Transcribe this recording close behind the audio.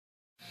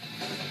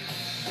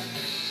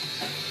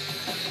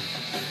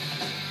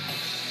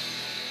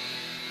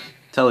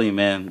Tell you,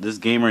 man, this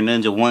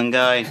GamerNinja1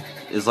 guy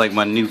is like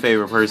my new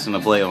favorite person to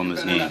play on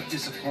this game.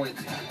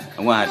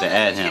 I'm gonna have to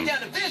add him.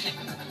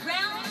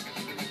 Round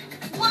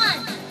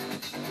one.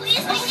 Please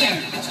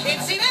begin.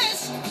 Can't see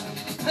this.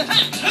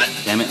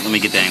 Damn it, let me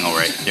get the angle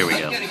right. There we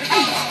go.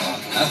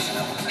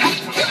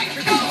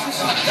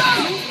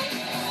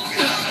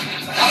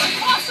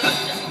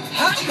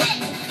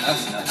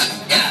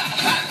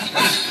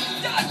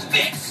 Dodge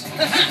this.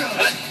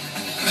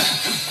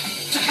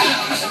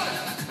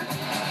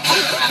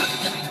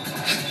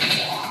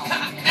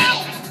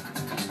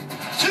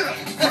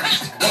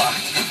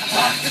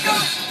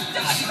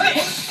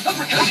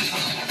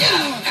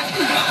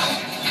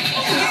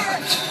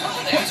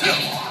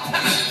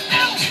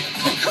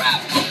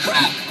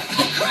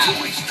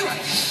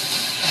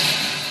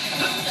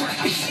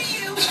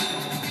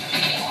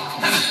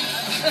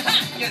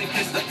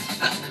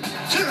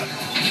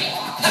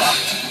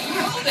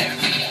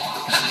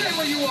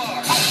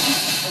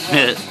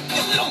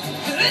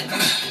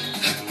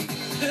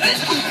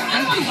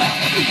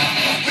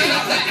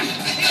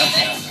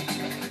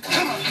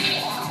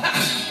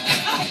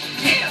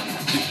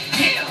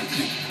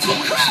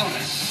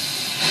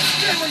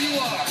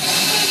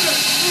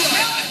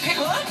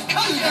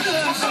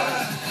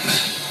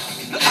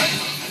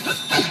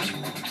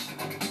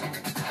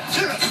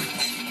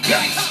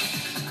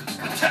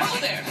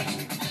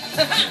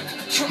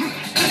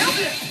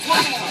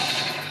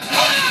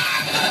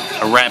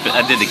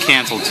 I did the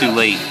cancel too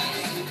late.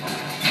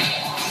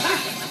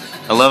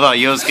 I love how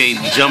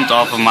Yosuke jumped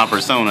off of my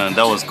persona.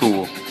 That was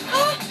cool.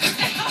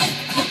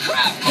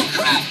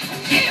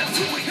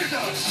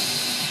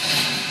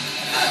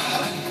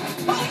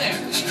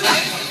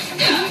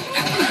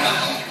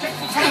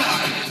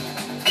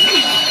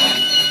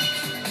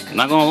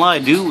 Not gonna lie,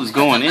 dude was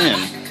going in.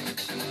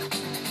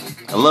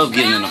 I love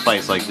getting into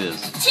fights like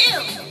this.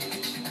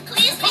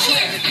 Please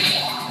begin.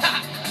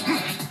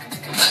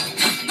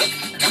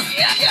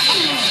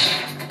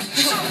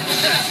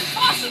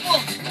 Impossible!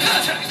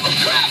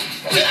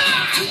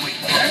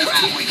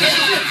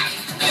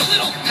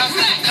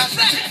 How's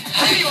that?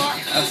 There you are!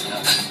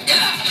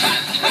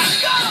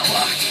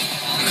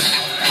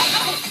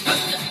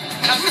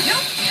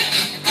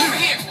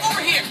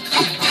 Over here! Good.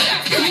 All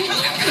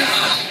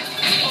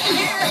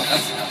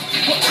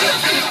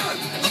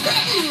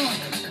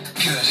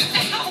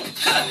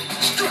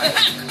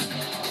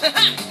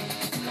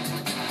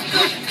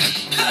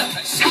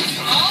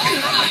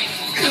right!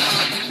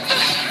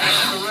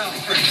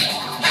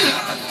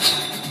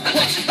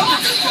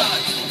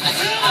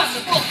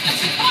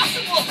 That's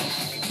impossible!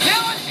 Now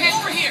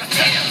over here!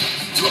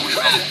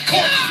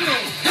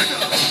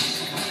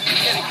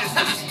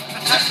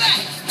 How's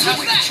that?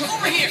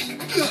 Over here!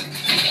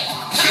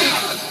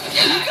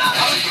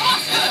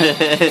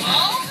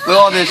 Look at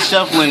all this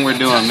shuffling we're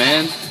doing,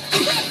 man.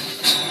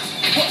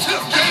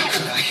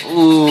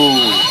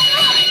 Ooh.